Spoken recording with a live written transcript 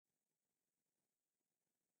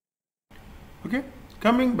Okay,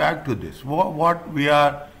 coming back to this, what we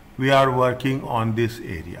are working on this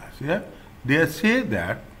areas. Yeah, they say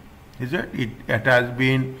that it has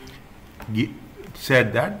been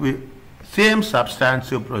said that same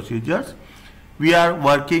substantive procedures, we are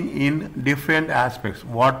working in different aspects.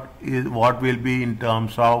 What will be in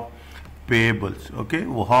terms of payables, okay,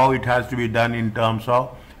 how it has to be done in terms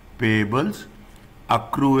of payables,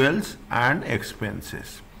 accruals and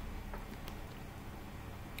expenses.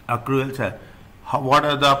 Accruals, what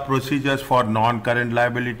are the procedures for non-current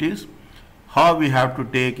liabilities, how we have to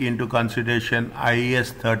take into consideration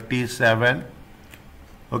IAS 37,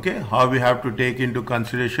 okay, how we have to take into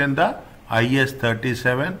consideration the IAS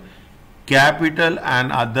 37, capital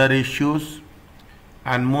and other issues,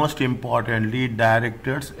 and most importantly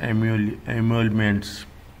directors' emoluments.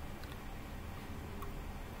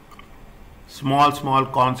 Small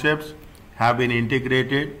concepts have been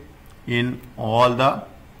integrated in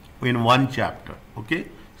one chapter, okay,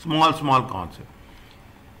 small concept.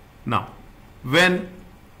 Now, when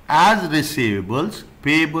as receivables,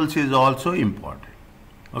 payables is also important,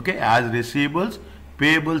 okay, as receivables,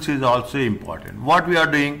 payables is also important. What we are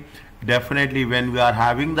doing, definitely when we are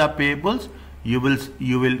having the payables, you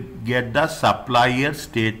will get the supplier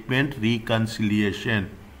statement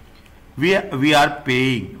reconciliation. We are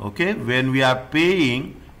paying, okay, when we are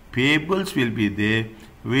paying, payables will be there.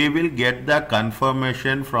 We will get the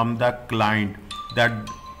confirmation from the client that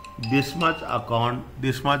this much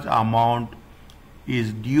amount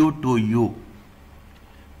is due to you.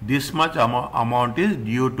 This much amount is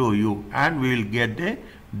due to you, and we will get a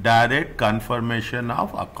direct confirmation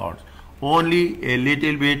of accounts. Only a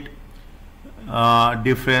little bit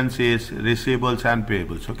difference is receivables and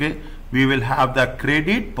payables, okay. We will have the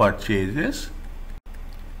credit purchases,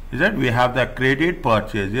 we have the credit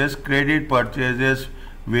purchases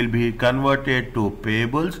will be converted to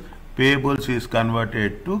payables is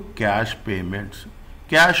converted to cash payments,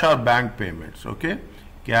 cash or bank payments, okay,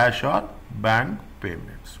 cash or bank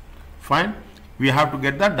payments. Fine, we have to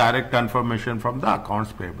get the direct confirmation from the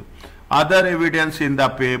accounts payable. Other evidence in the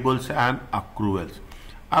payables and accruals.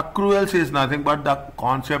 Accruals is nothing but the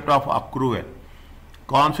concept of accrual.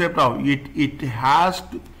 Concept of we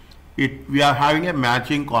are having a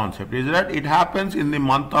matching concept, is that it happens in the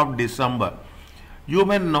month of December. You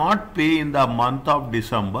may not pay in the month of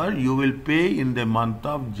December, you will pay in the month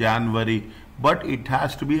of January, but it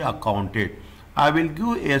has to be accounted. I will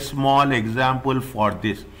give a small example for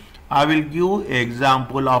this. I will give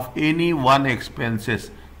example of any one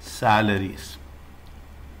expenses, salaries.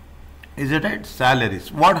 Is it right? Salaries.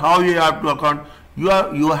 How you have to account?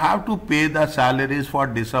 You have to pay the salaries for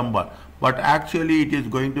December, but actually it is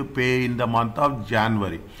going to pay in the month of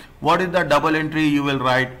January. What is the double entry you will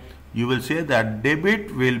write? You will say that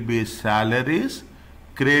debit will be salaries,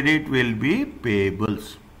 credit will be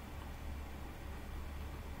payables.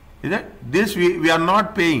 Is it? This we are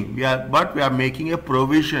not paying, but we are making a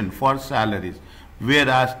provision for salaries.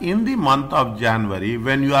 Whereas in the month of January,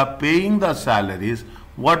 when you are paying the salaries,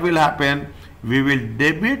 what will happen? We will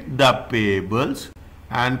debit the payables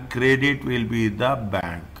and credit will be the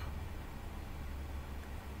bank.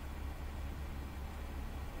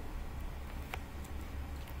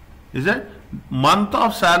 Is it? Month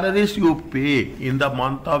of salaries you pay in the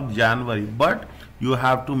month of January, but you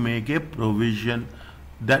have to make a provision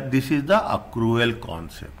that this is the accrual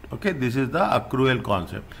concept. Okay, this is the accrual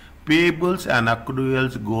concept. Payables and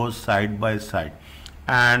accruals go side by side,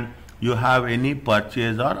 and you have any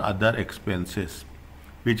purchase or other expenses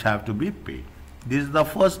which have to be paid. This is the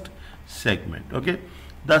first segment. Okay,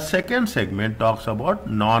 the second segment talks about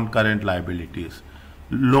non-current liabilities.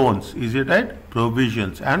 Loans, is it right?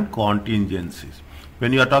 Provisions and contingencies.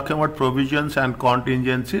 When you are talking about provisions and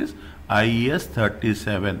contingencies, IAS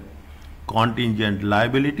 37, contingent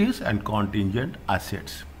liabilities and contingent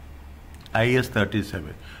assets. IAS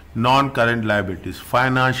 37, non-current liabilities,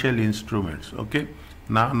 financial instruments. Okay,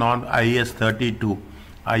 now IAS 32,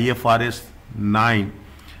 IFRS 9,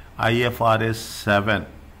 IFRS 7.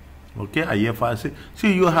 Okay, IFRS.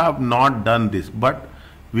 See, you have not done this, but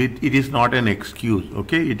it is not an excuse.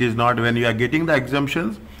 Okay, it is not. When you are getting the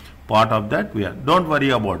exemptions, part of that we are. Don't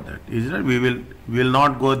worry about that. Is that we will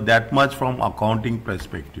not go that much from accounting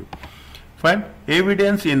perspective. Fine.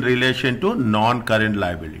 Evidence in relation to non-current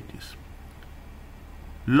liabilities.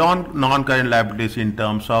 Non-current liabilities in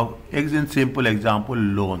terms of, in simple example,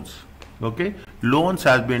 loans. Okay, loans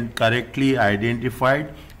has been correctly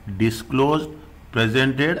identified, disclosed,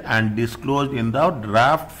 presented and disclosed in the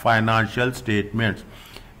draft financial statements.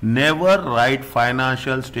 Never write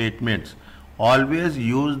financial statements. Always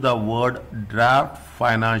use the word draft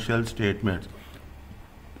financial statements.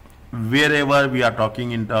 wherever we are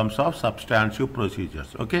talking in terms of substantive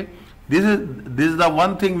procedures. Okay, this is the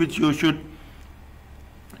one thing which you should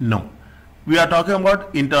know. We are talking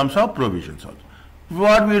about in terms of provisions also.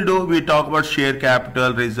 What we'll do, we talk about share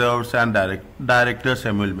capital, reserves, and directors'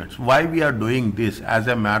 emoluments. Why we are doing this? As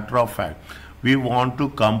a matter of fact, we want to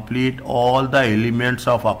complete all the elements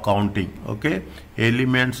of accounting, okay,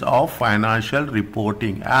 elements of financial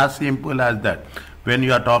reporting, as simple as that. When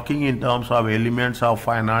you are talking in terms of elements of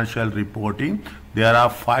financial reporting, there are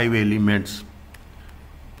 5 elements.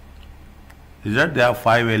 Is that there are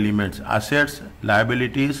 5 elements: assets,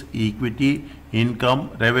 liabilities, equity,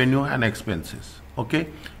 income, revenue, and expenses. Okay,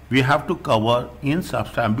 we have to cover in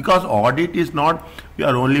substance, because audit is not, we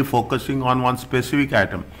are only focusing on one specific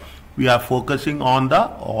item. We are focusing on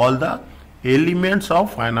all the elements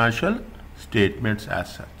of financial statements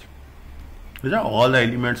as such. These are all the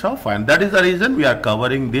elements of finance. That is the reason we are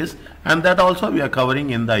covering this, and that also we are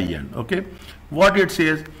covering in the end. Okay, what it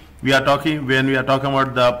says, we are talking, when we are talking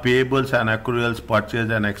about the payables and accruals,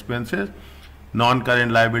 purchase and expenses,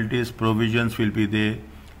 non-current liabilities, provisions will be there.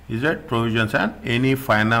 Is that provisions and any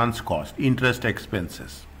finance cost, interest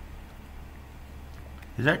expenses.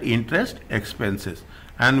 Is that interest expenses?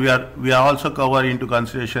 And we are also cover into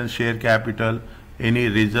consideration share capital, any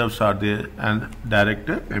reserves are there, and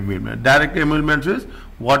director emolument. Direct emoluments is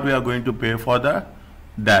what we are going to pay for the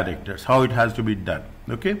directors, how it has to be done.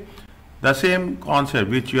 Okay, the same concept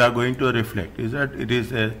which you are going to reflect is that it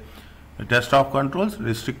is a test of controls,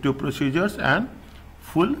 restrictive procedures, and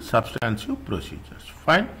full substantive procedures.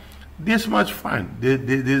 Fine, this much fine. This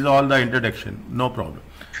is all the introduction, no problem.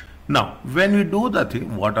 Now, when we do the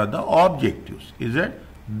thing, what are the objectives? Is it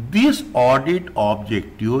these audit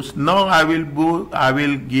objectives? Now I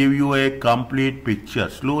will give you a complete picture,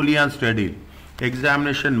 slowly and steadily.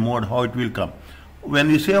 Examination mode, how it will come. When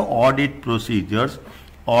we say audit procedures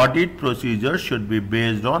should be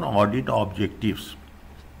based on audit objectives.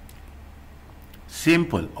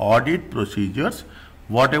 Simple. Audit procedures,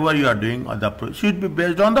 whatever you are doing, should be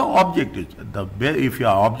based on the objectives. If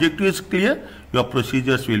your objective is clear, your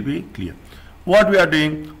procedures will be clear. What we are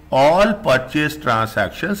doing, all purchase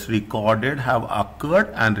transactions recorded have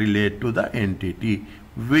occurred and relate to the entity.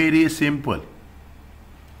 Very simple.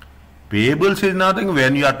 Payables is nothing.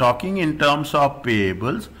 When you are talking in terms of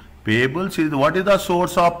payables is, what is the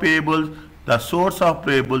source of payables? The source of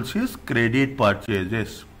payables is credit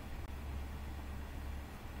purchases.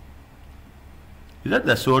 Is that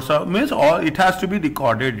the source of, means all, it has to be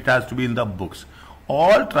recorded, it has to be in the books.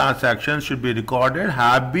 All transactions should be recorded,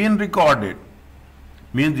 have been recorded.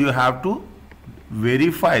 Means you have to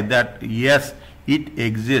verify that yes, it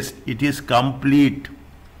exists, it is complete.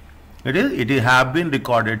 It have been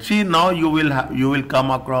recorded. See, now you will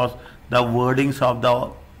come across the wordings of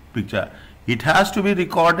the picture. It has to be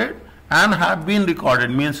recorded and have been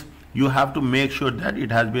recorded, means you have to make sure that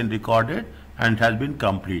it has been recorded and it has been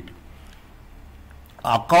complete.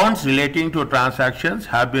 Accounts relating to transactions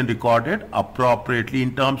have been recorded appropriately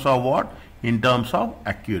in terms of what? In terms of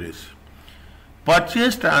accuracy.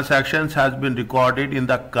 Purchase transactions has been recorded in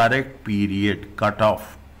the correct period,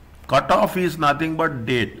 cutoff. Cutoff is nothing but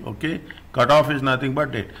date, okay? Cutoff is nothing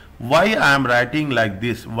but date. Why I am writing like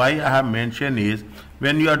this, why I have mentioned is,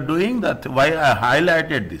 when you are doing that, why I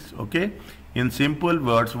highlighted this, okay? In simple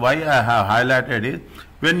words, why I have highlighted it,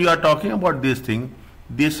 when you are talking about this thing,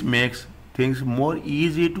 this makes things more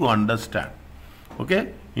easy to understand,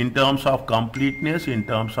 okay, in terms of completeness, in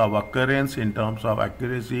terms of occurrence, in terms of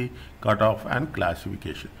accuracy, cutoff, and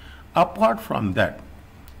classification. Apart from that,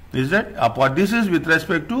 this is with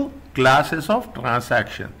respect to classes of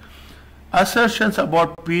transaction. Assertions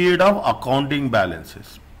about period of accounting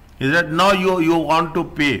balances. Is that now you want to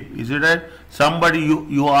pay? Is it that somebody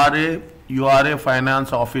you are a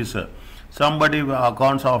finance officer, somebody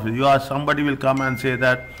accounts officer, somebody will come and say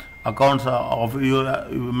that accounts of your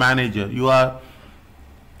manager,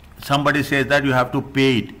 somebody says that you have to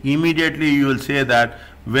pay it. Immediately you will say that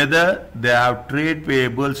whether they have trade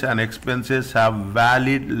payables and expenses have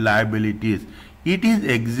valid liabilities. It is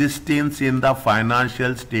existence in the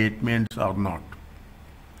financial statements or not.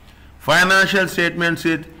 Financial statements,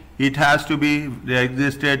 it has to be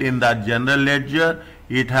existed in the general ledger.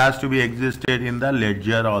 It has to be existed in the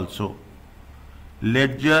ledger also.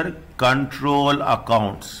 Ledger control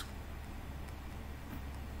accounts.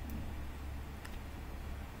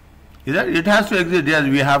 It has to exist. Yes,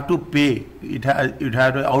 we have to pay. It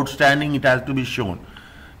has outstanding. It has to be shown.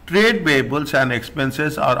 Trade payables and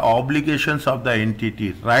expenses are obligations of the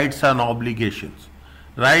entity. Rights and obligations.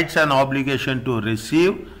 Rights and obligation to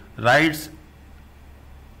receive. Rights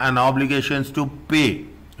and obligations to pay.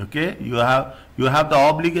 Okay, you have the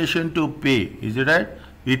obligation to pay. Is it right?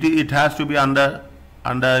 It has to be under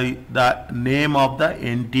the name of the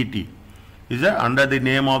entity. Is it under the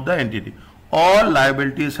name of the entity? All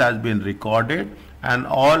liabilities has been recorded, and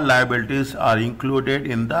all liabilities are included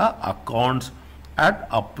in the accounts at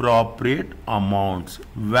appropriate amounts,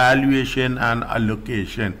 valuation and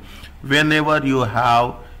allocation. Whenever you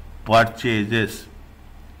have purchases,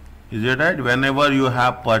 is it right? Whenever you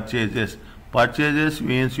have purchases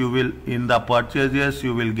means you will, in the purchases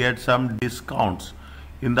you will get some discounts.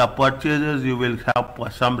 In the purchases you will have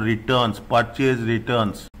some returns, purchase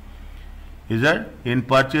returns. Is it? In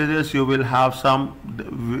purchases you will have some,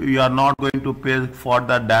 you are not going to pay for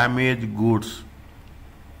the damaged goods.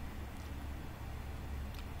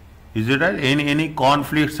 Is it right? Any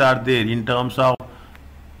conflicts are there in terms of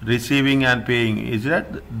receiving and paying, is it?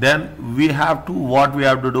 Then we have to, what we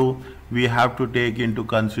have to do? We have to take into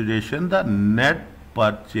consideration the net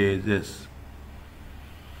purchases.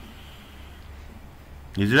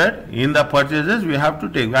 Is it right? In the purchases we have to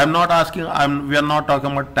take. We are not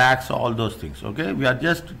talking about tax, all those things. Okay, we are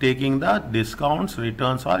just taking the discounts,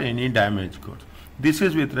 returns, or any damaged goods. This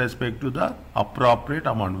is with respect to the appropriate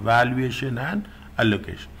amount, valuation and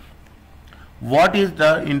allocation. What is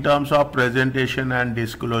the, in terms of presentation and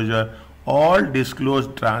disclosure? All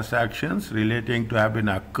disclosed transactions relating to have been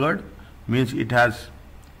occurred, means it has,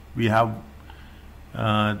 we have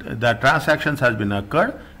the transactions has been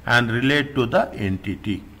occurred and relate to the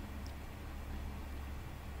entity.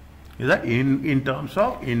 Is that in terms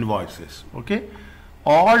of invoices? Okay,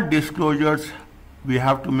 all disclosures, we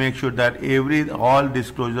have to make sure that all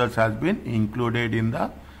disclosures has been included in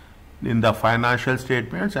the financial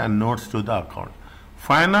statements and notes to the account.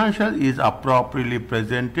 Financial is appropriately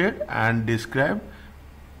presented and described,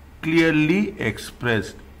 clearly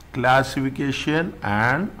expressed, classification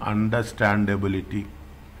and understandability.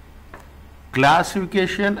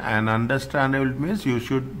 Classification and understandability means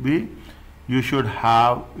you should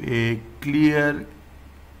have a clear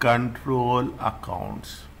control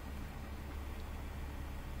accounts,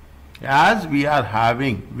 as we are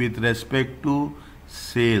having with respect to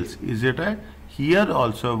sales. Is it right? Here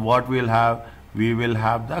also what we'll have, we will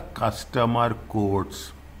have the customer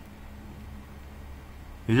codes.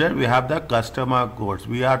 Is it? We have the customer codes.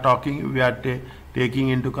 We are taking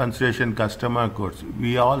into consideration customer codes.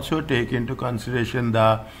 We also take into consideration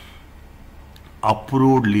the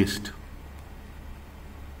approved list.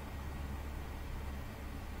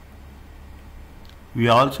 We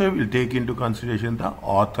also will take into consideration the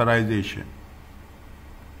authorization.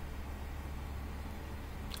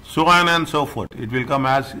 So on and so forth. It will come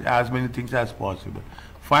as many things as possible.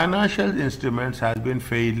 Financial instruments has been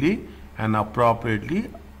fairly and appropriately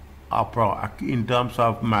in terms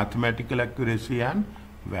of mathematical accuracy and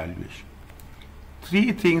valuation.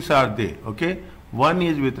 Three things are there. Okay, one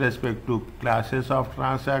is with respect to classes of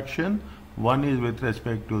transaction, one is with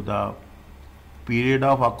respect to the period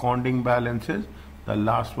of accounting balances, the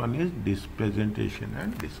last one is presentation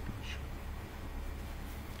and disclosure.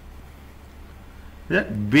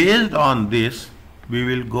 Based on this we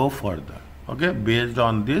will go further. Okay, based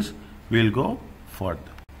on this we will go further.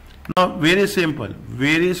 Now very simple,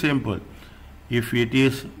 very simple. If it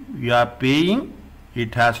is, we are paying,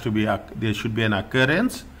 it has to be, there should be an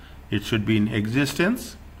occurrence, it should be in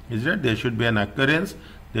existence. Is it? There should be an occurrence,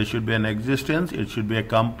 there should be an existence, it should be a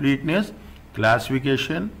completeness,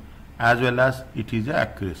 classification, as well as it is a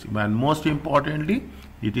accuracy, and most importantly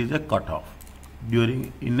it is a cutoff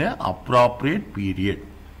in a appropriate period.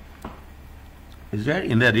 Is that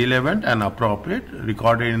in the relevant and appropriate,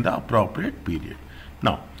 recorded in the appropriate period.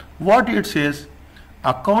 Now what it says,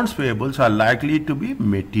 accounts payables are likely to be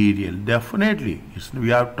material. Definitely we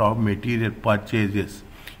have talked material purchases.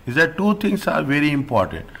 Is that two things are very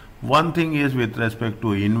important. One thing is with respect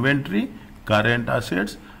to inventory, current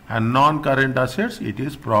assets, and non-current assets, it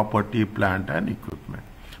is property, plant and equipment.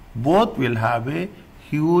 Both will have a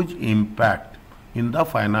huge impact in the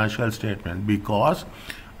financial statement, because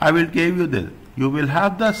I will give you this. You will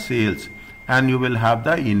have the sales and you will have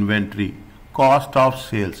the inventory, cost of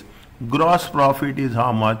sales. Gross profit is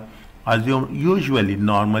how much? Assume usually,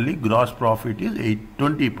 normally gross profit is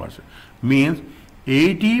 20%. Means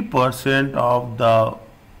 80% of the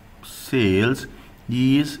sales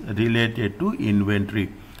is related to inventory.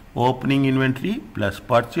 Opening inventory plus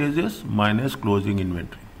purchases minus closing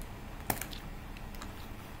inventory.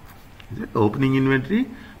 Is it? Opening inventory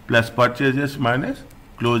plus purchases minus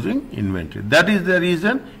closing inventory. That is the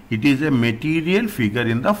reason it is a material figure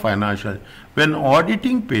in the financial. When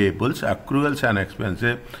auditing payables, accruals and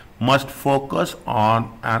expenses, must focus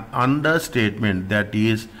on an understatement, that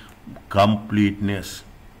is completeness.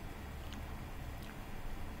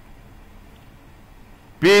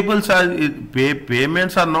 Payables are,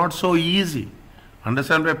 payments are not so easy.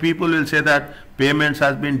 Understand why people will say that payments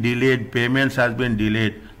has been delayed, payments has been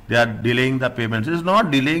delayed. They are delaying the payments. It's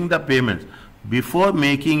not delaying the payments. Before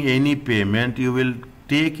making any payment, you will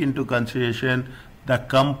take into consideration the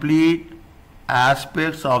complete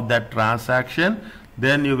aspects of that transaction.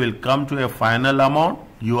 Then you will come to a final amount.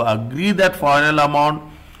 You agree that final amount.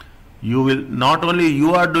 You will not only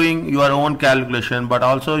you are doing your own calculation, but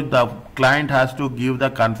also the client has to give the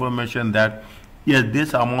confirmation that yes,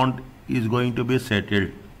 this amount is going to be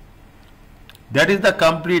settled. That is the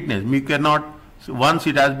completeness. We cannot, once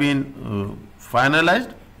it has been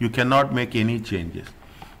finalized, you cannot make any changes.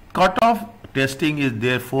 Cutoff testing is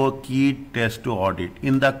therefore key test to audit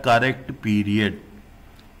in the correct period,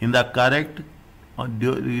 in the correct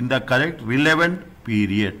relevant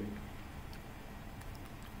period.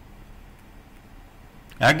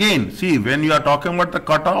 Again, see, when you are talking about the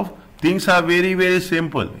cutoff, things are very, very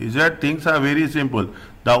simple. Is that things are very simple.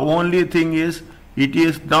 The only thing is, it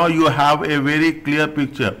is now you have a very clear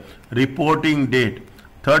picture. Reporting date,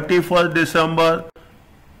 31st December,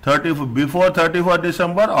 before 31st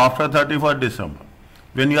December, after 31st December.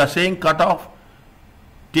 When you are saying cutoff,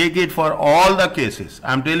 take it for all the cases.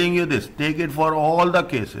 I am telling you this, take it for all the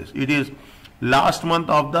cases. It is last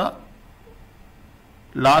month of the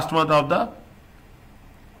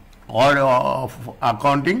or of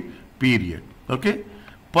accounting period. Okay.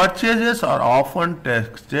 Purchases are often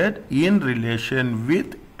tested in relation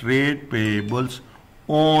with trade payables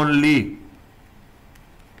only.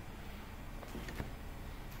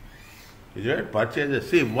 Is it purchases?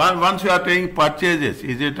 See, once you are saying purchases,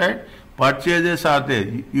 is it right? Purchases are there.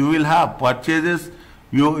 You will have purchases.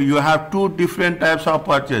 You have two different types of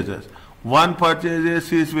purchases. One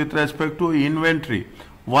purchases is with respect to inventory.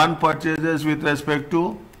 One purchases with respect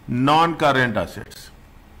to non-current assets.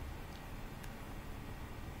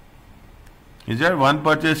 Is there one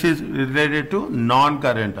purchase is related to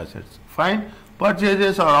non-current assets? Fine.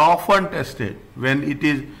 Purchases are often tested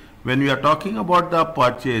when we are talking about the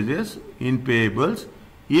purchases in payables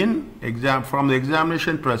from the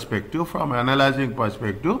examination perspective, from analyzing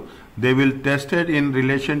perspective, they will test it in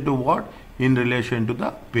relation to what? In relation to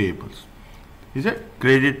the payables. Is it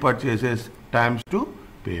credit purchases times to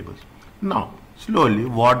payables? Now, slowly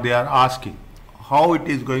what they are asking, how it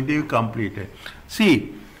is going to be completed.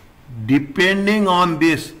 See, depending on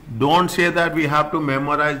this, don't say that we have to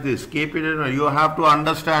memorize this. Keep it in, you have to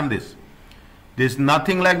understand this. There is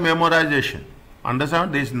nothing like memorization.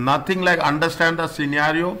 Understand? There is nothing like understand the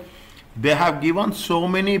scenario. They have given so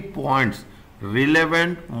many points,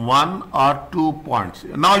 relevant 1 or 2 points.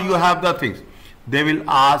 Now you have the things. They will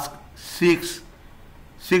ask six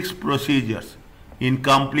procedures in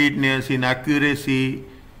completeness, in accuracy,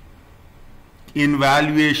 in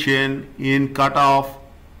valuation, in cutoff.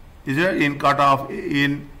 Is there in cutoff,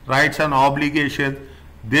 in rights and obligations?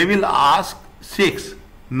 They will ask 6.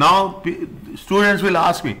 Now students will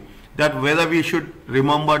ask me that whether we should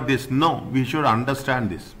remember this. No, we should understand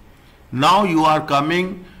this. Now you are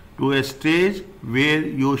coming to a stage where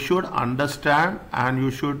you should understand and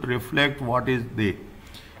you should reflect what is there.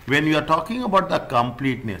 When you are talking about the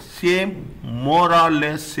completeness, same, more or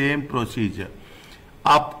less same procedure.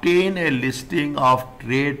 Obtain a listing of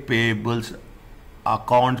trade payables,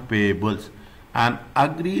 account payables, and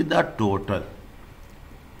agree the total.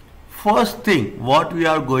 First thing what we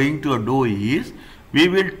are going to do is, we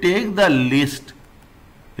will take the list.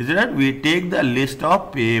 Is it right? We take the list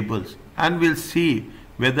of payables and we'll see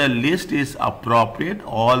whether list is appropriate,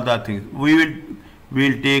 all the things. We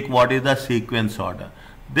will take what is the sequence order.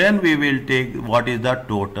 Then we will take what is the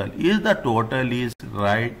total. Is the total is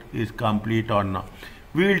right, is complete or not.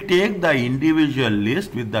 We will take the individual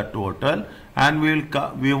list with the total and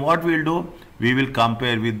what we will do? We will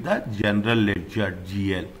compare with the general ledger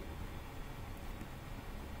GL.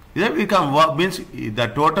 Then we can means the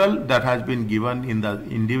total that has been given in the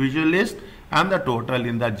individual list and the total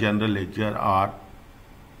in the general ledger are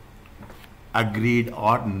agreed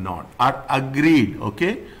or not. Are agreed,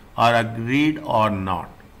 okay? Are agreed or not.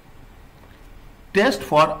 Test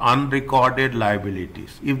for unrecorded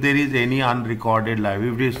liabilities. If there is any unrecorded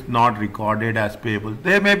liability, if it is not recorded as payable,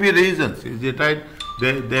 there may be reasons. Is it right?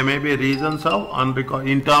 There may be reasons of unrecorded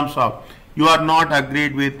in terms of you are not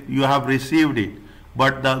agreed with, you have received it,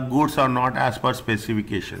 but the goods are not as per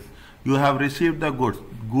specifications. You have received the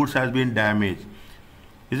goods has been damaged.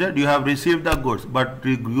 Is it? You have received the goods, but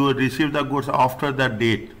you received the goods after the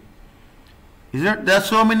date. Is it? There are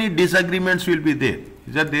so many disagreements will be there.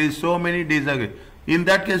 Is that there is so many disagreements. In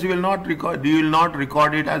that case, you will not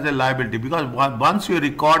record it as a liability, because once you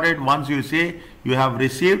record it, once you say you have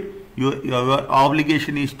received, your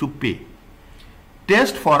obligation is to pay.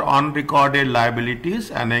 Test for unrecorded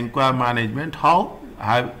liabilities and inquiry management. How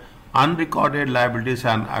have unrecorded liabilities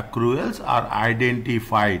and accruals are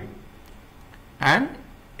identified and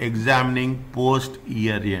examining post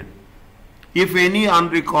year end. If any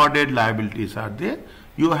unrecorded liabilities are there,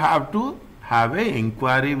 you have to have an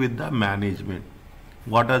inquiry with the management.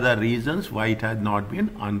 What are the reasons why it has not been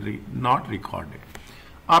not recorded?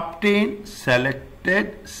 Obtain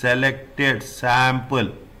selected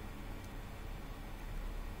sample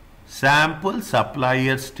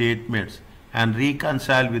supplier statements and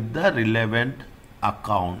reconcile with the relevant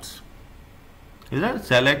accounts. Is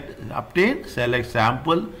that obtain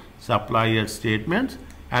sample supplier statements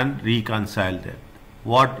and reconcile them.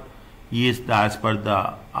 What is as per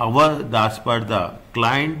the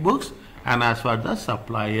client books and as per the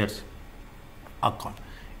supplier's account.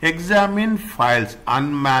 Examine files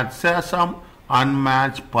unmatched, say some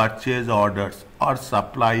unmatched purchase orders or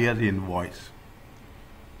supplier invoice.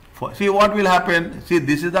 See what will happen. See,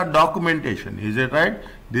 this is the documentation. Is it right?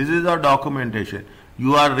 This is the documentation.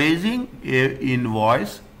 You are raising a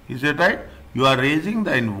invoice. Is it right? You are raising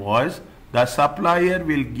the invoice. The supplier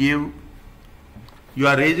will give. You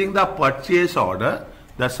are raising the purchase order.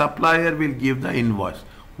 The supplier will give the invoice.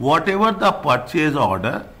 Whatever the purchase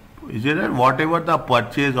order, is it right? Whatever the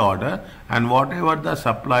purchase order and whatever the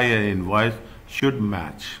supplier invoice should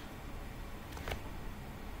match.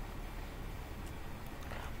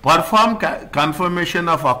 Perform confirmation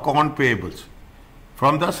of account payables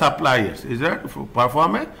from the suppliers. Is that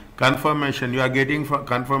perform a confirmation? You are getting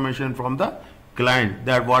confirmation from the client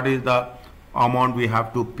that what is the amount we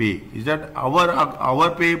have to pay. Is that our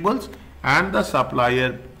payables and the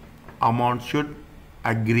supplier amount should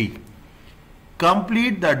agree.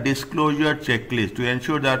 Complete the disclosure checklist to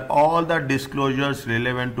ensure that all the disclosures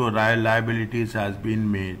relevant to liabilities has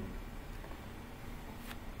been made.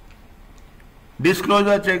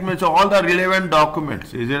 Disclosure check means all the relevant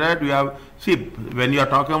documents. Is it right? You have, see, when you are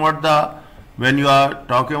talking about the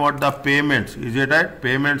payments, is it right?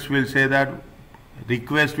 Payments will say that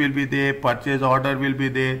request will be there, purchase order will be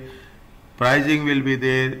there, pricing will be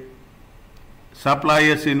there,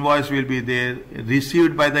 supplier's invoice will be there,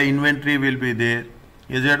 received by the inventory will be there.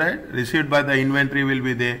 Is it right? Received by the inventory will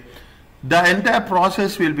be there. The entire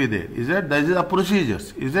process will be there. Is it? This is the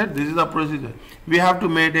procedures. Is it? This is the procedure. We have to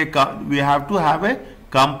have a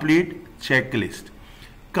complete checklist.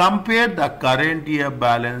 Compare the current year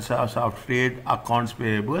balance of trade accounts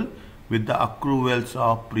payable with the accruals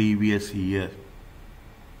of previous year.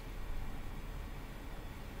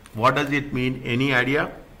 What does it mean? Any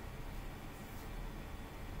idea?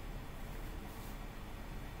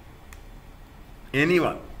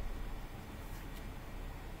 Anyone?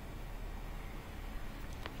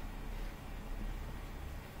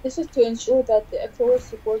 This is to ensure that the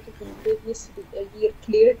accruals reported in previous year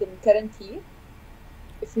cleared in current year.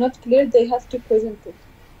 If not cleared, they have to present it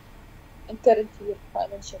in current year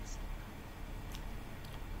financials.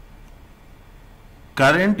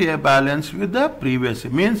 Current year balance with the previous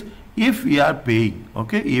year means if we are paying,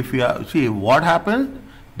 okay, if we are, see what happens,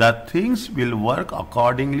 the things will work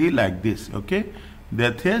accordingly like this, okay.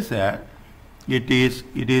 That is that it is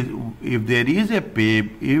if there is a pay,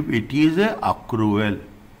 if it is a accrual,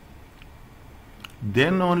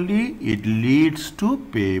 then only it leads to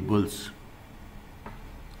payables.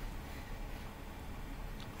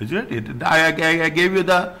 Is it? I gave you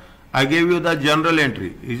the general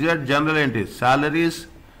entry. Is it general entry? Salaries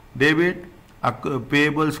debit,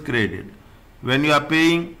 payables credit. When you are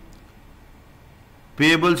paying,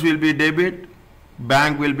 payables will be debit,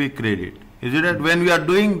 bank will be credit. Is it? When we are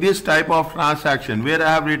doing this type of transaction, where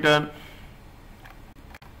I have written,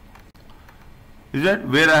 is it?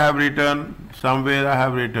 Where I have written, somewhere I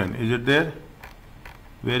have written. Is it there?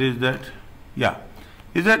 Where is that? Yeah.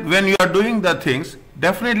 Is it? When you are doing the things,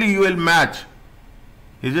 definitely you will match.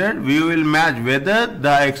 Is it? We will match whether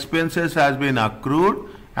the expenses has been accrued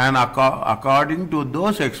and according to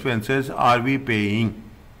those expenses are we paying.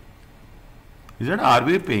 Is it? Are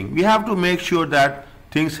we paying? We have to make sure that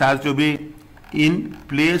things has to be in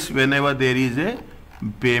place whenever there is a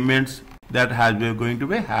payments that has been going to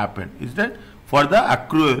be happen. Is that? For the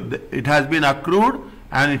accrual, it has been accrued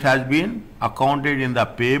and it has been accounted in the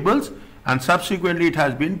payables and subsequently it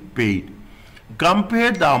has been paid.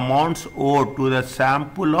 Compare the amounts owed to the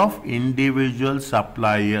sample of individual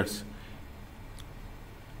suppliers.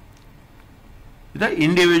 The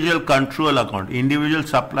individual control account. Individual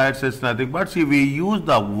suppliers is nothing but, see, we use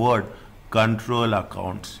the word control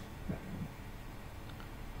accounts.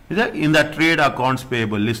 In the trade accounts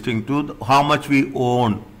payable listing to how much we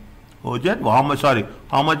own. how much, sorry,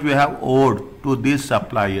 how much we have owed to these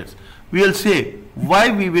suppliers. We will say why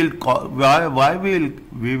we will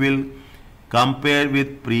we will compare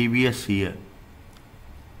with previous year.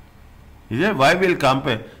 Is it? Why we will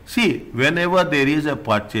compare? See, whenever there is a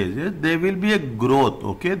purchase, there will be a growth.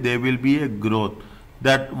 Okay, there will be a growth.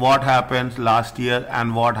 That what happens last year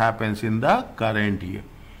and what happens in the current year.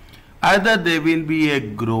 Either there will be a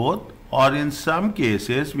growth, or in some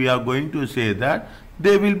cases we are going to say that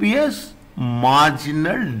there will be a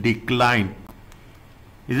marginal decline.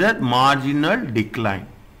 Is that marginal decline?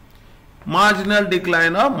 Marginal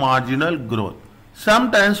decline or marginal growth.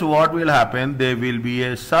 Sometimes what will happen, there will be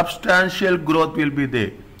a substantial growth will be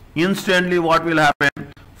there. Instantly what will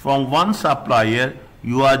happen, from one supplier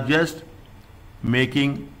you are just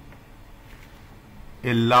making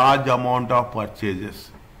a large amount of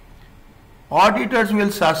purchases. Auditors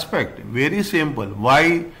will suspect, very simple,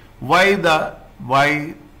 why the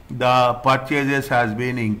purchases has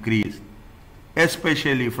been increased,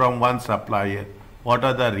 especially from one supplier. What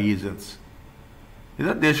are the reasons?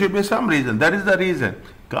 There should be some reason. That is the reason.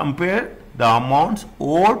 Compare the amounts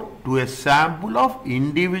owed to a sample of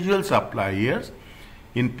individual suppliers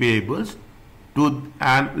in payables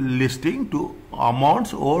and listing to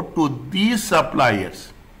amounts owed to these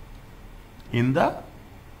suppliers in the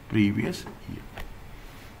previous year.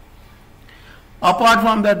 Apart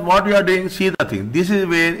from that, what you are doing, see the thing. This is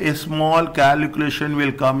where a small calculation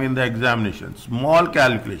will come in the examination. Small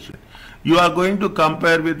calculation. You are going to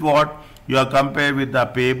compare with what? You are comparing with the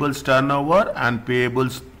payables turnover and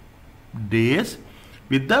payables days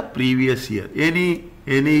with the previous year. Any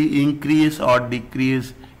increase or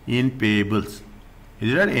decrease in payables?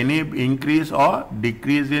 Is there any increase or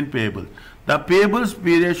decrease in payables? The payables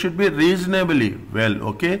period should be reasonably well,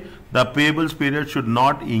 okay? The payables period should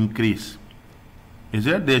not increase. Is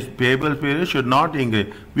it? This payables period should not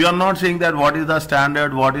increase. We are not saying that what is the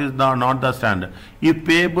standard, what is not the standard. If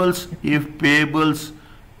payables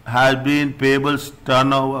has been, payables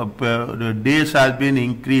turnover days has been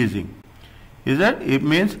increasing, is it? It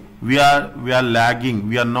means we are lagging,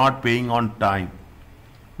 we are not paying on time.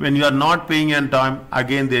 When you are not paying on time,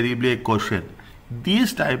 again there will be a question.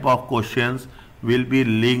 These type of questions will be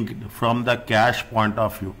linked from the cash point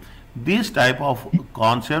of view. These type of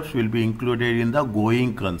concepts will be included in the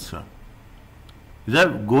going concern. The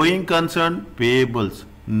going concern, payables,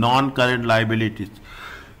 non-current liabilities.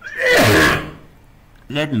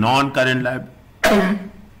 Let non-current liabilities.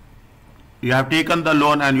 You have taken the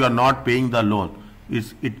loan and you are not paying the loan.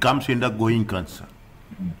 It comes in the going concern.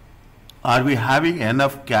 Are we having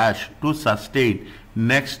enough cash to sustain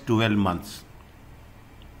next 12 months?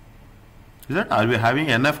 Is that? Are we having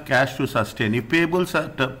enough cash to sustain? If payables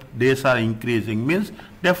days are increasing, means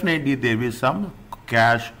definitely there will be some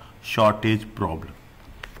cash shortage problem.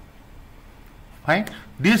 Fine.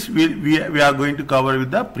 This we are going to cover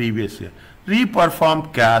with the previous year.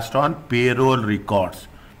 Reperform cast on payroll records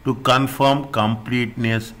to confirm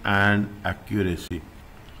completeness and accuracy.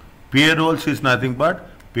 Payrolls is nothing but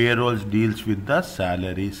payrolls deals with the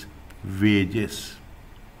salaries, wages.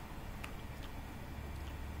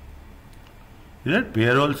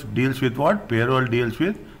 Payrolls deals with what? Payroll deals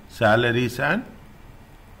with salaries and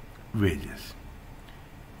wages.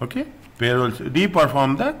 Okay? Payrolls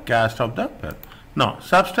reperform the cast of the payroll. Now,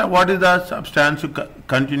 what is the substantial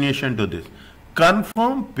continuation to this?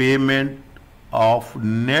 Confirm payment of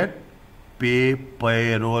net pay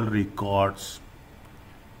payroll records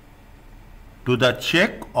to the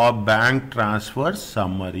check or bank transfer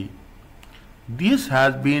summary. This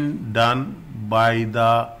has been done by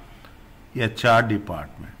the HR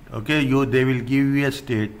department. Okay, they will give you a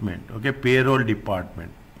statement. Okay, payroll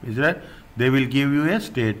department. Is that? They will give you a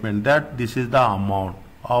statement that this is the amount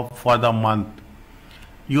for the month.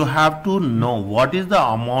 You have to know what is the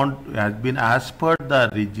amount has been as per the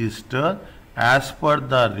register, as per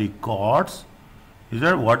the records. Is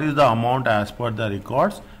that? What is the amount as per the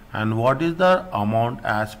records and what is the amount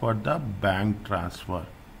as per the bank transfer?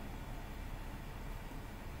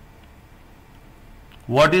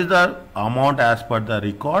 What is the amount as per the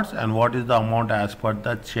records and what is the amount as per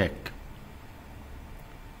the check?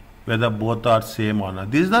 Whether both are same or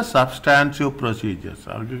not. This is the substantive procedures.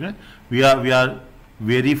 Okay? We are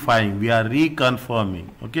verifying, we are reconfirming.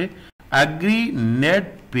 Okay? Agree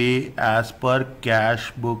net pay as per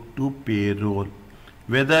cash book to payroll.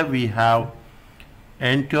 Whether we have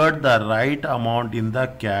entered the right amount in the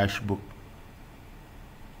cash book.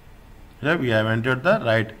 Okay? We have entered the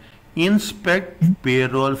right. Inspect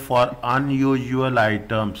payroll for unusual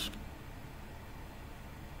items.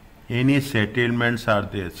 Any settlements are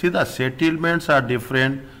there. See, the settlements are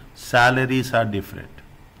different, salaries are different.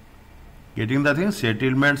 Getting the thing?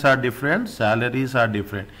 Settlements are different, salaries are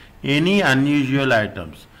different. Any unusual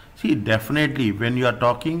items. See, definitely when you are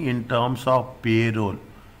talking in terms of payroll,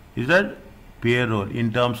 is that payroll,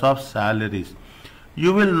 in terms of salaries,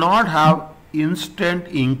 you will not have instant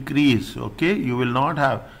increase, okay? You will not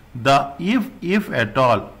have the, if at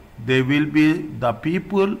all, they will be the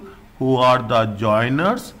people who are the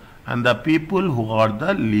joiners and the people who are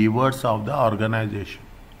the leavers of the organization.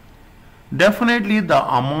 Definitely the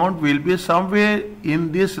amount will be somewhere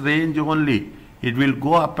in this range only. It will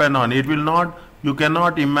go up and on. It will not, you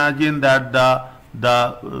cannot imagine that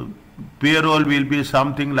the payroll will be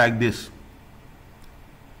something like this.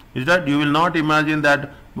 Is that, you will not imagine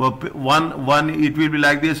that one it will be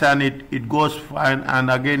like this and it goes fine and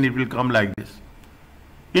again it will come like this.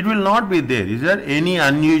 It will not be there. Is there any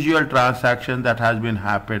unusual transaction that has been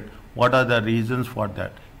happened? What are the reasons for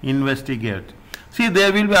that? Investigate. See,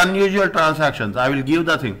 there will be unusual transactions. I will give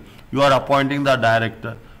the thing. You are appointing the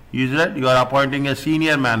director. Is that, you are appointing a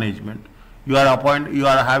senior management. You are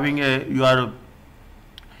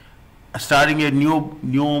starting a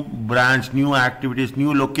new branch, new activities,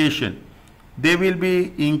 new location. There will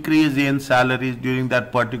be increase in salaries during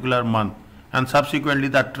that particular month, and subsequently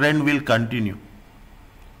the trend will continue.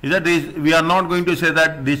 Is that this, we are not going to say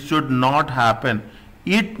that this should not happen.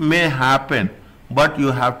 It may happen, but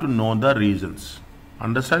you have to know the reasons.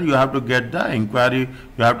 Understand? You have to get the inquiry,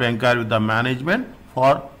 you have to inquire with the management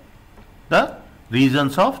for the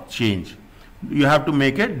reasons of change. You have to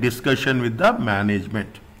make a discussion with the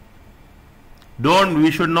management. We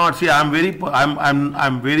should not see, I'm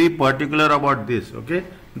very particular about this, okay?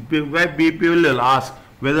 Why people will ask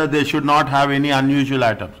whether they should not have any unusual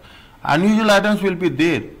items. Unusual items will be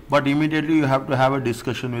there, but immediately you have to have a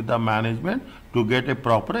discussion with the management to get a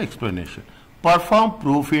proper explanation. Perform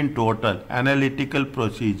proof in total, analytical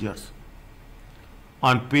procedures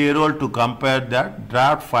on payroll to compare that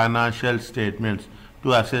draft financial statements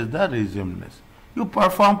to assess the reasonableness. You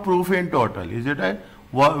perform proof in total, is it right?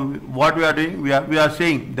 What we are doing, we are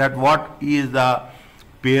saying that what is the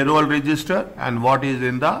payroll register and what is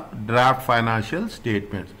in the draft financial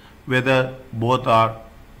statements, whether both are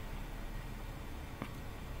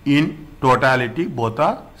in totality, both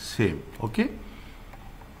are same, okay?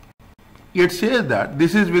 It says that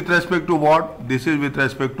this is with respect to what? This is with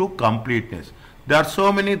respect to completeness. There are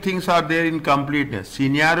so many things are there in completeness.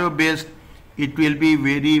 Scenario based, it will be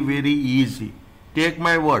very easy. Take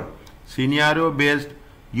my word, scenario based,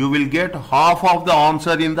 you will get half of the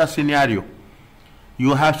answer in the scenario.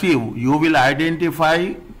 You will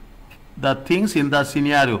identify the things in the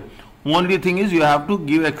scenario. Only thing is you have to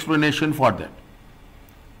give explanation for that.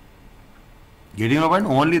 Getting my point?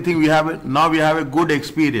 Only thing we have, now we have a good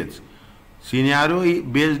experience. Scenario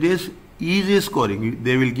based is easy scoring.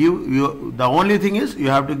 They will give you, the only thing is you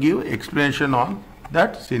have to give explanation on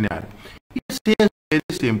that scenario. It says very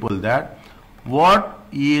simple that what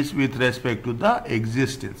is with respect to the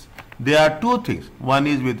existence. There are two things. One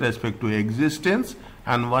is with respect to existence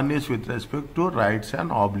and one is with respect to rights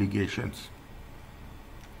and obligations.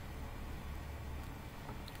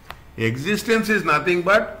 Existence is nothing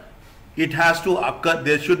but it has to occur,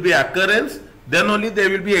 there should be occurrence, then only there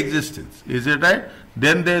will be existence. Is it right?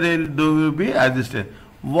 Then there will be existence.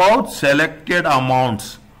 What selected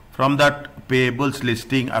amounts from that payables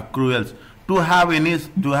listing, accruals, to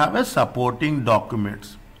have a supporting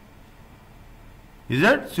documents. Is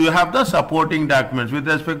it? So you have the supporting documents with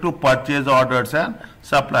respect to purchase orders and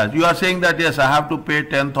supplies. You are saying that yes, I have to pay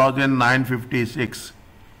 10,956.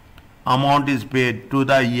 Amount is paid to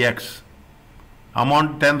the EX.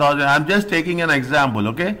 Amount 10,000. I am just taking an example,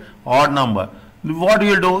 okay? Odd number. What you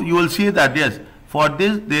will do? You will see that yes, for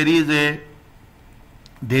this there is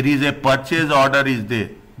a purchase order is there.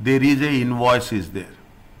 There is a invoice is there.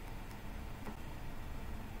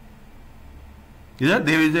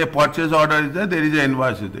 There is a purchase order is there, there is an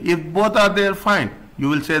invoice is there. If both are there, fine. You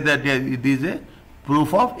will say that yes, it is a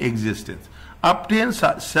proof of existence. Obtain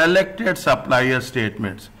selected supplier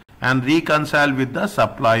statements and reconcile with the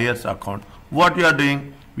supplier's account. What you are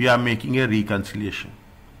doing? We are making a reconciliation.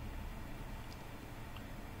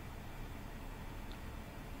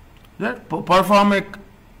 Perform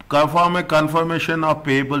a confirmation of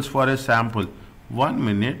payables for a sample. 1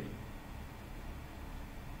 minute.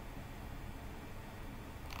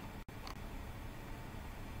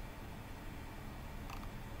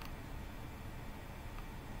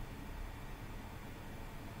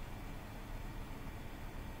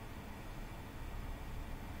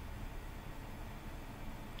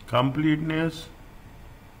 Completeness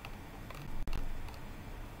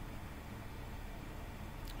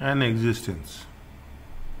and existence.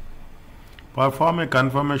 Perform a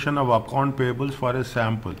confirmation of account payables for a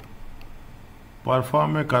sample.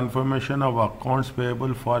 Perform a confirmation of accounts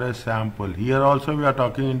payable for a sample. Here also we are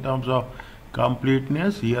talking in terms of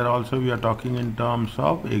completeness. Here also we are talking in terms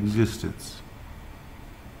of existence.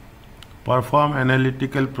 Perform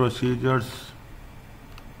analytical procedures.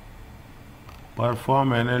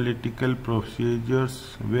 Perform analytical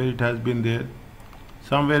procedures where it has been there.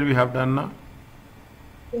 Somewhere we have done now.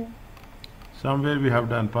 Yeah. Somewhere we have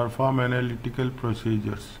done. Perform analytical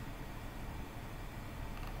procedures.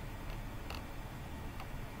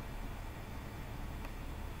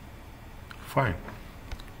 Fine.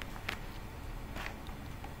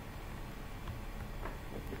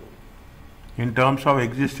 In terms of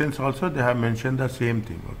existence also they have mentioned the same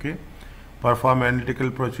thing. Okay. Perform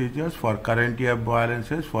analytical procedures for current year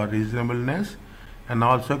balances for reasonableness and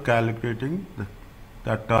also calculating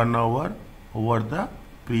the turnover over the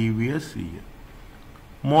previous year.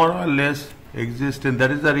 More or less existence.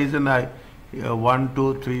 That is the reason I 1,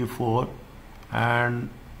 2, 3, 4 and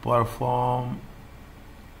perform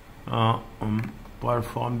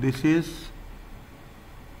this is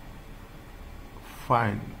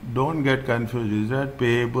fine. Don't get confused. Is that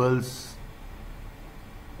payables?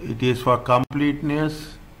 It is for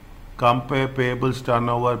completeness. Compare payables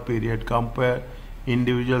turnover period. Compare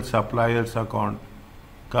individual suppliers account.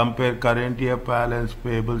 Compare current year balance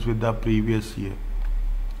payables with the previous year.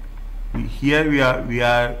 Here we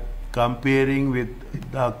are comparing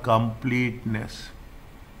with the completeness.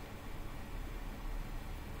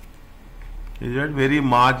 Is that very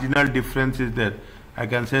marginal difference is there? I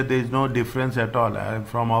can say there is no difference at all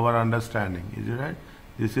from our understanding. Is it right?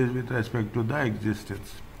 This is with respect to the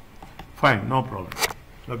existence. Fine, no problem.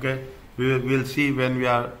 Okay, we will see when we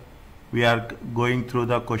are going through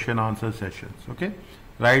the question answer sessions. Okay,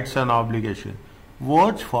 rights and obligations.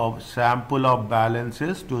 Words for sample of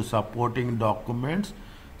balances to supporting documents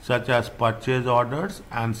such as purchase orders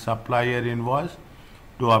and supplier invoice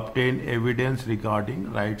to obtain evidence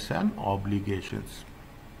regarding rights and obligations.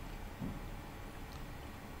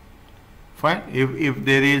 Fine. If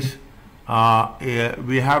there is,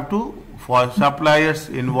 we have to, for suppliers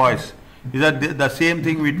invoice, is that the same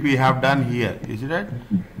thing which we have done here, is it right?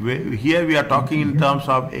 Here we are talking in terms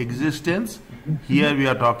of existence, here we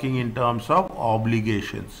are talking in terms of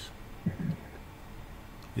obligations.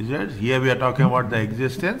 Is it? Here we are talking about the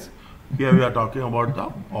existence, here we are talking about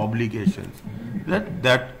the obligations.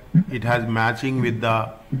 That it has matching with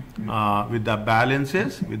the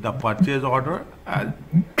balances, with the purchase order,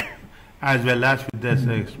 as well as with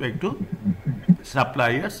respect to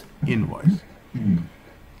suppliers invoice.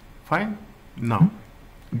 Fine. Now,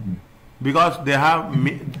 because they have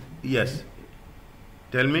yes.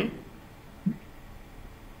 Tell me.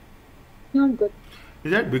 No, I'm good.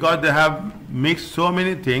 Is it? Because they have mixed so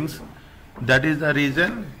many things. That is the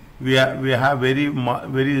reason we have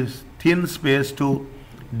very thin space to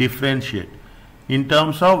differentiate. In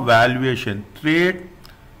terms of valuation,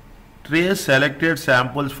 trace selected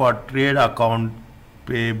samples for trade account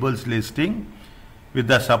payables listing with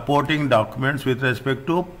the supporting documents with respect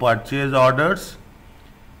to purchase orders,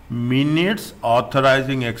 minutes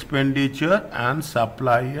authorizing expenditure and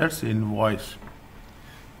suppliers invoice.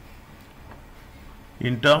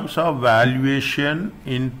 In terms of valuation,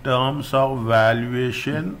 in terms of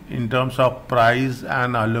price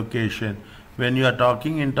and allocation, when you are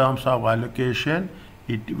talking in terms of allocation,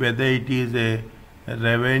 whether it is a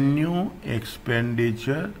revenue,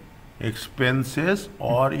 expenditure, expenses,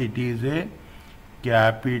 or it is a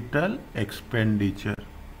capital expenditure.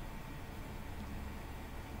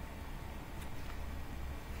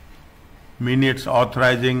 Minutes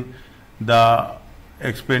authorizing the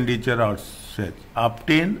expenditure or such.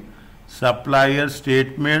 Obtain supplier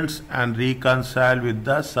statements and reconcile with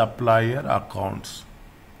the supplier accounts.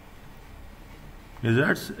 Is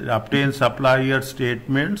that? Obtain supplier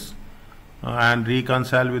statements and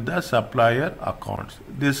reconcile with the supplier accounts.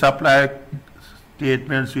 This supplier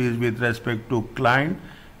statements is with respect to client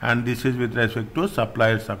and this is with respect to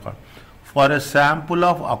supplier's account. For a sample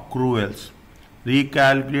of accruals,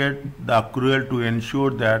 recalculate the accrual to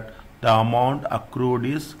ensure that the amount accrued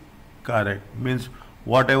is correct. Means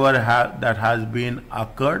whatever that has been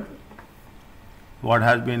occurred, what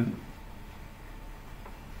has been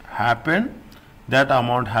happened, that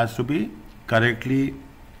amount has to be correctly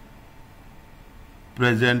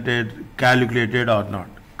presented, calculated or not.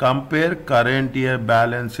 Compare current year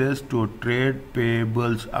balances to trade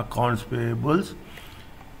payables, accounts payables,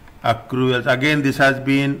 accruals. Again, this has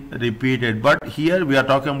been repeated, but here we are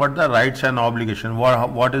talking about the rights and obligation.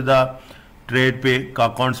 What is the trade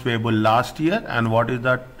accounts payable last year and what is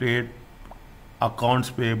the trade accounts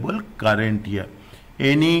payable current year.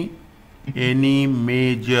 Any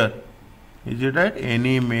major, is it right?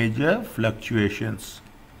 Any major fluctuations.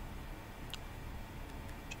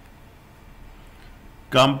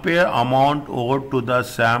 Compare amount owed to the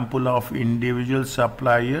sample of individual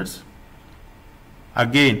suppliers.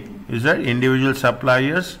 Again, is that individual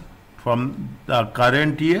suppliers from the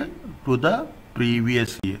current year to the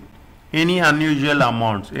previous year. Any unusual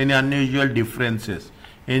amounts, any unusual differences,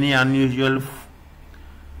 any unusual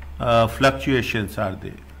fluctuations are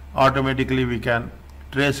there. Automatically we can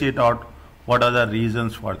trace it out. What are the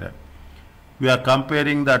reasons for that? We are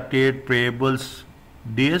comparing the trade payables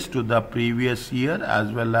days to the previous year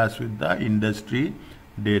as well as with the industry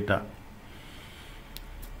data.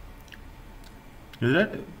 Is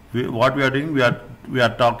it? What we are doing? We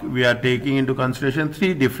are taking into consideration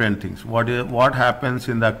three different things. What happens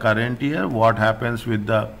in the current year? What happens with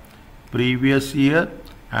the previous year?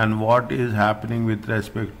 And what is happening with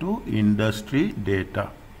respect to industry data?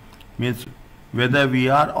 Means whether we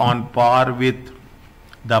are on par with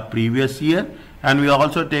the previous year, and we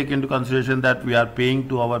also take into consideration that we are paying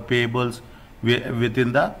to our payables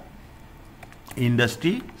within the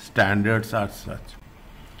industry standards as such.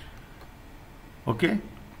 Okay.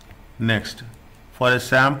 Next, for a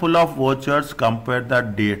sample of vouchers, compare the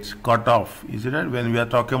dates. Cutoff, is it right? When we are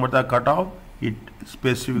talking about the cutoff, it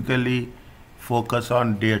specifically focus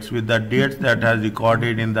on dates, with the dates that has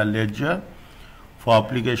recorded in the ledger for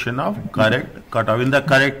application of correct cutoff in the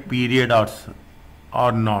correct period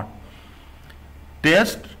or not.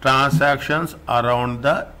 Test transactions around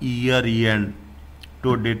the year end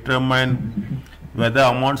to determine whether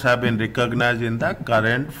amounts have been recognized in the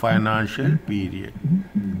current financial period.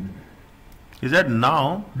 Is that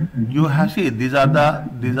now you have see these are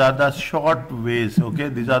the short ways. Okay,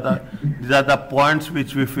 these are the points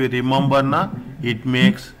which if we remember now, it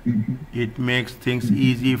makes things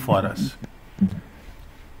easy for us.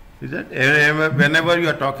 Is it? Whenever you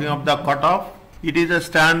are talking of the cutoff, it is a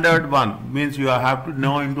standard one. Means you have to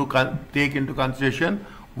know take into consideration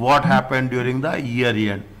what happened during the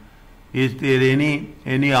year end. Is there any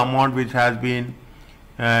amount which has been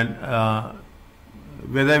and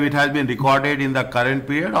whether it has been recorded in the current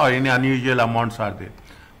period or any unusual amounts are there.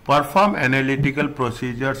 Perform analytical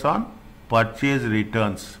procedures on purchase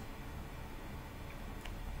returns.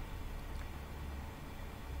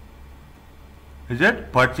 Is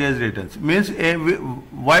it? Purchase returns. Means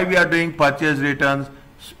why we are doing purchase returns?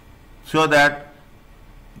 So that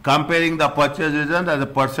comparing the purchase returns as a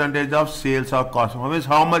percentage of sales or cost. Means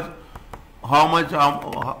how much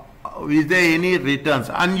is there any returns?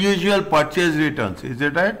 Unusual purchase returns. Is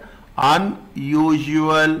it right?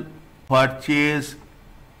 Unusual purchase.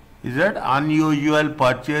 Is it? Unusual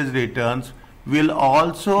purchase returns will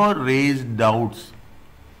also raise doubts.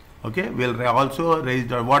 Okay? Will also raise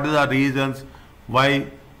doubts. What are the reasons? Why,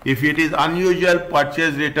 if it is unusual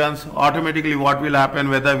purchase returns, automatically what will happen,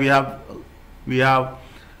 whether we have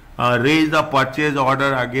raised the purchase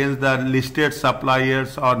order against the listed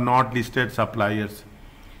suppliers or not listed suppliers.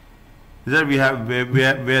 Whether we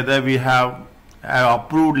have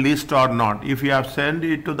approved list or not. If you have sent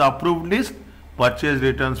it to the approved list, purchase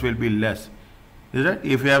returns will be less. Is it?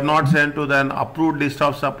 If you have not sent to the approved list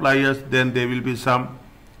of suppliers, then there will be some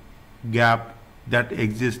gap that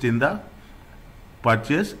exists in the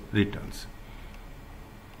purchase returns.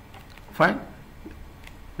 Fine.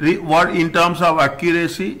 What in terms of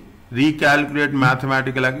accuracy? Recalculate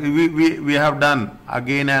mathematical accuracy. We have done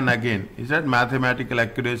again and again. Is that mathematical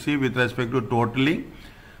accuracy with respect to totaling?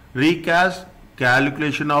 Recast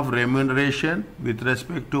calculation of remuneration with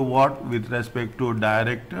respect to what? With respect to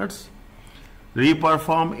directors.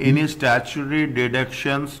 Reperform any statutory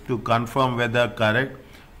deductions to confirm whether correct.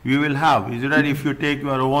 We will have, is it right, if you take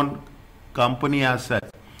your own company as such,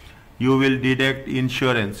 you will deduct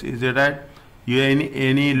insurance. Is it right?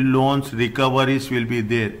 Any loans recoveries will be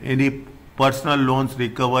there. Any personal loans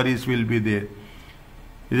recoveries will be there.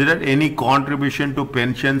 Is it right? Any contribution to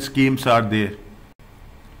pension schemes are there.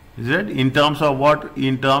 Is it? In terms of what?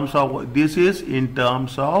 In terms of this is in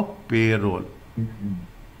terms of payroll.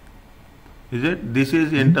 Is it? This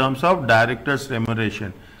is in terms of director's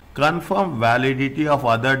remuneration. Confirm validity of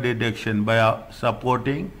other deduction by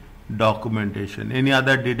supporting documentation. Any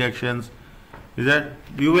other deductions? Is that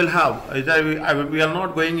you will have? Is that we are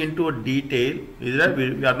not going into detail. Is that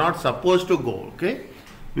we are not supposed to go? Okay.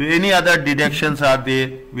 Any other deductions are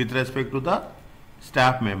there with respect to the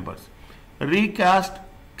staff members? Recast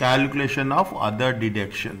calculation of other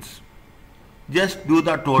deductions. Just do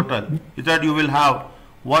the total. Is that you will have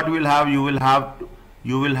what will have? You will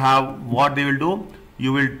have what they will do.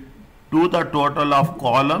 You will do the total of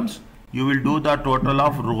columns you will do the total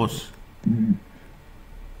of rows.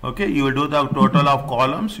 Okay, you will do the total of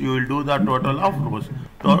columns, you will do the total of rows.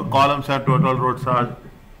 Columns and total rows are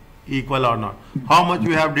equal or not. How much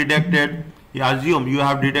we have deducted? You assume you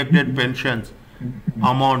have deducted pensions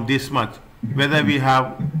amount this much. Whether we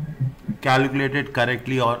have calculated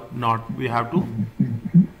correctly or not, we have to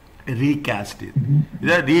recast it.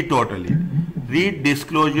 Retotal it. Read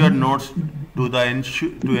disclosure notes to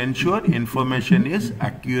ensure information is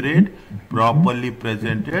accurate, properly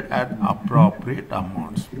presented at appropriate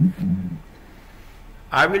amounts.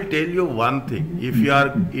 I will tell you one thing. If you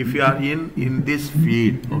are in this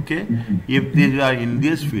field, okay, if you are in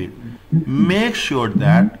this field, make sure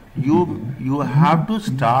that you have to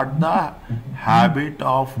start the habit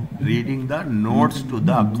of reading the notes to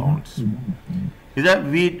the accounts. Is that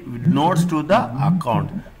notes to the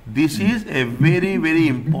account? This is a very, very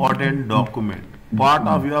important document, part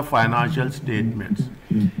of your financial statements.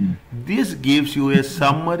 This gives you a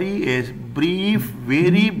summary, a brief,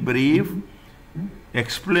 very brief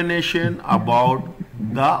explanation about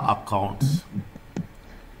the accounts.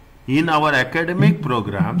 In our academic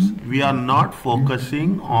programs, we are not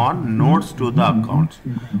focusing on notes to the accounts,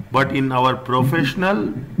 but in our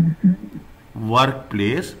professional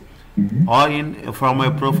workplace or from a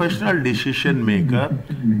professional decision maker,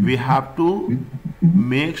 we have to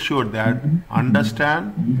make sure that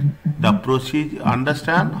understand the procedure,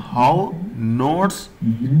 understand how notes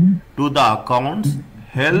to the accounts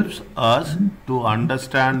helps us to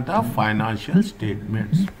understand the financial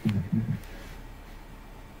statements.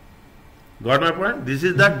 Got my point? This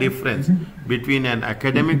is the difference between an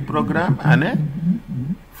academic program and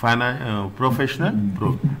a professional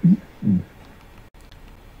program.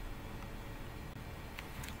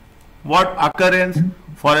 What occurrence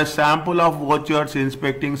for a sample of vouchers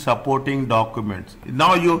inspecting supporting documents?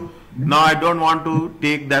 Now I don't want to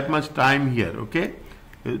take that much time here, okay?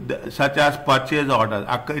 Such as purchase orders,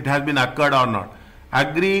 it has been occurred or not.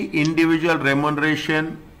 Agree individual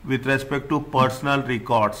remuneration with respect to personal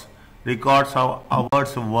records of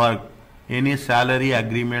hours work, any salary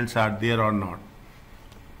agreements are there or not.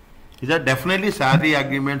 Is that definitely salary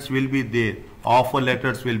agreements will be there, offer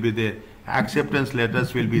letters will be there, acceptance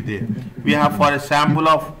letters will be there. We have for a sample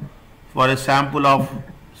of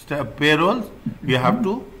payrolls, we have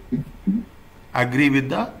to agree with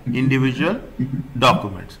the individual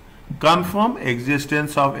documents. Confirm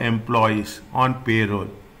existence of employees on payroll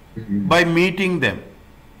by meeting them.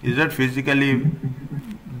 Is that physically?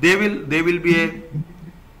 They will be a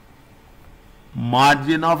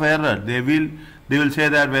margin of error. They will say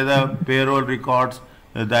that whether payroll records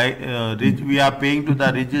we are paying to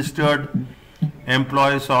the registered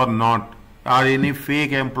employees or not, or any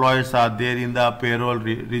fake employees are there in the payroll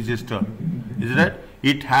register. Is that?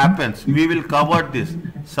 It happens. We will cover this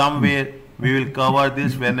somewhere. We will cover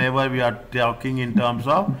this whenever we are talking in terms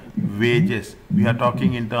of wages. We are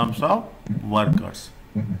talking in terms of workers.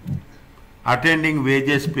 Attending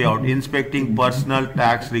wages payout, inspecting personal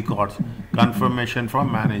tax records, confirmation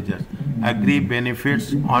from managers. Agree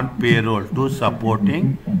benefits on payroll to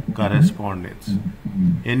supporting correspondence.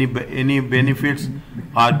 Any benefits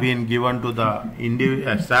are being given to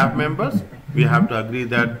the staff members, we have to agree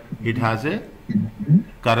that it has a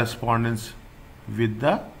correspondence with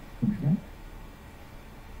the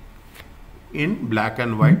in black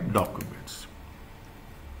and white documents.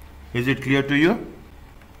 Is it clear to you?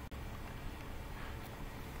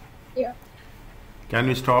 Yeah. Can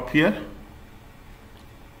we stop here?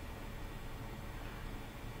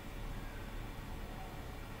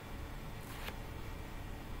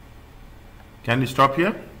 Can we stop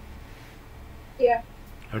here? Yeah.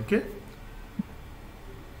 Okay.